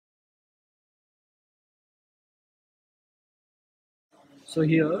So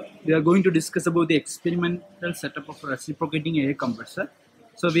here we are going to discuss about the experimental setup of a reciprocating air compressor.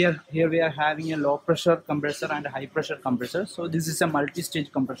 So we are having a low pressure compressor and a high pressure compressor. So this is a multi-stage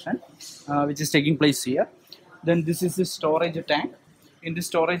compression which is taking place here. Then this is the storage tank. In the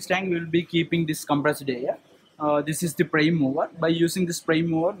storage tank we will be keeping this compressed air. This is the prime mover. By using this prime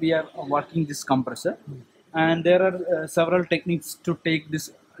mover we are working this compressor. And there are several techniques to take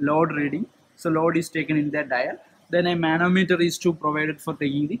this load reading. So load is taken in the dial. Then a manometer is provided for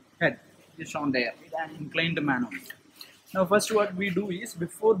taking the head. It is shown there, an inclined manometer. Now first what we do is,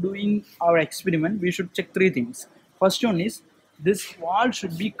 before doing our experiment, we should check three things. First one is, this valve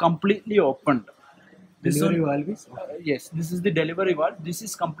should be completely opened. Delivery valve is yes, this is the delivery valve. This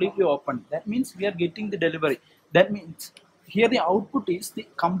is completely open. That means we are getting the delivery. That means here the output is the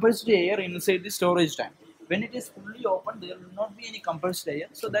compressed air inside the storage tank. When it is fully open, there will not be any compressed air.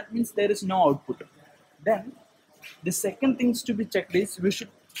 So that means there is no output. Then the second things to be checked is, we should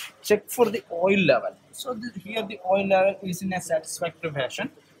check for the oil level. So here the oil level is in a satisfactory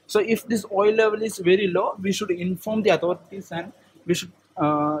fashion. So if this oil level is very low, we should inform the authorities and we should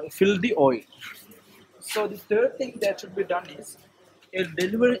fill the oil. So the third thing that should be done is, a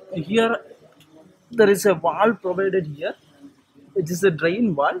delivery here there is a valve provided here. It is a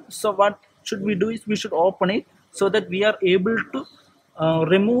drain valve. So what should we do is, we should open it so that we are able to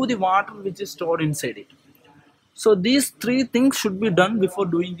remove the water which is stored inside it. So these three things should be done before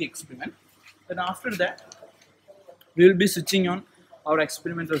doing the experiment. Then after that, we will be switching on our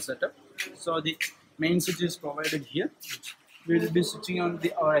experimental setup. So the main switch is provided here. We will be switching on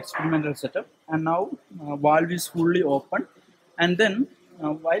our experimental setup, and now valve is fully open. And then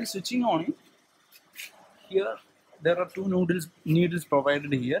while switching on it, here there are two needles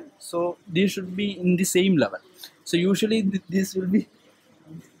provided here. So these should be in the same level. So usually this will be.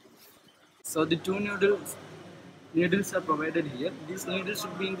 So the two needles are provided here. These needles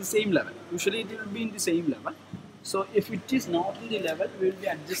should be in the same level. Usually it will be in the same level. So if it is not in the level, we will be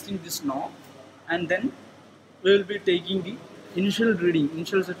adjusting this knob, and then we will be taking the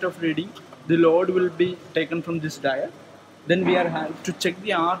initial set of reading. The load will be taken from this dial. Then we are to check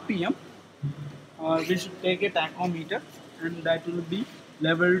the RPM. We should take a tachometer, and that will be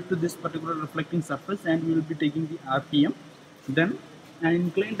leveled to this particular reflecting surface, and we will be taking the RPM. Then an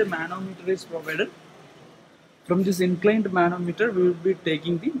inclined manometer is provided. From this inclined manometer, we will be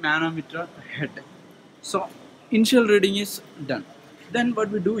taking the manometer head. So initial reading is done. Then what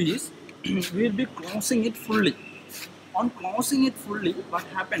we do is, we will be closing it fully. On closing it fully, what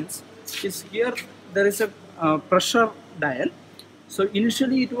happens is, here there is a pressure dial. So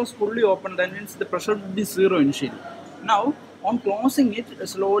initially it was fully open, that means the pressure will be 0 initially. Now on closing it,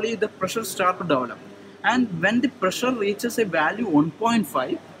 slowly the pressure starts to develop. And when the pressure reaches a value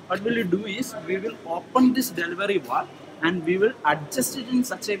 1.5, what we will do is, we will open this delivery valve and we will adjust it in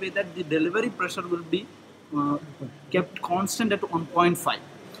such a way that the delivery pressure will be kept constant at 1.5.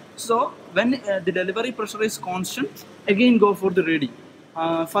 So when the delivery pressure is constant, again go for the reading.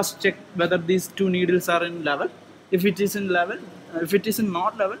 First check whether these two needles are in level. If it is in level, if it is in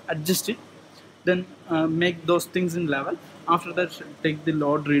not level, adjust it. Then make those things in level. After that, take the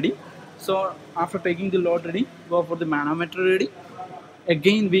load reading. So after taking the load reading, go for the manometer reading.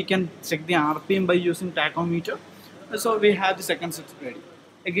 Again we can check the RPM by using tachometer. So we have the second set ready.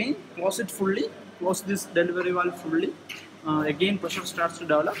 Again close it fully, close this delivery valve fully. Again pressure starts to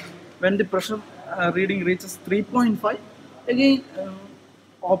develop. When the pressure reading reaches 3.5, again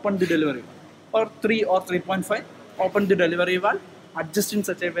open the delivery valve, or 3 or 3.5, open the delivery valve, adjust in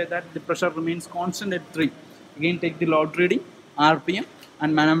such a way that the pressure remains constant at 3. Again take the load reading, RPM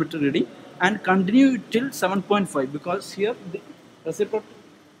and manometer reading, and continue it till 7.5, because here the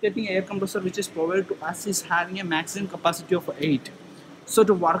reciprocating air compressor which is provided to us is having a maximum capacity of 8. So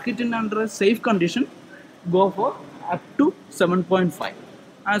to work it in under a safe condition, go for up to 7.5.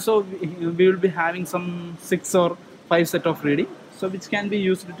 And so we will be having some 6 or 5 set of reading, so which can be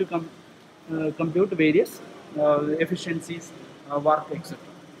used to compute various efficiencies, work, etc.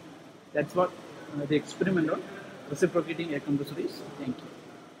 That's what the experiment on reciprocating air compressor is. Thank you.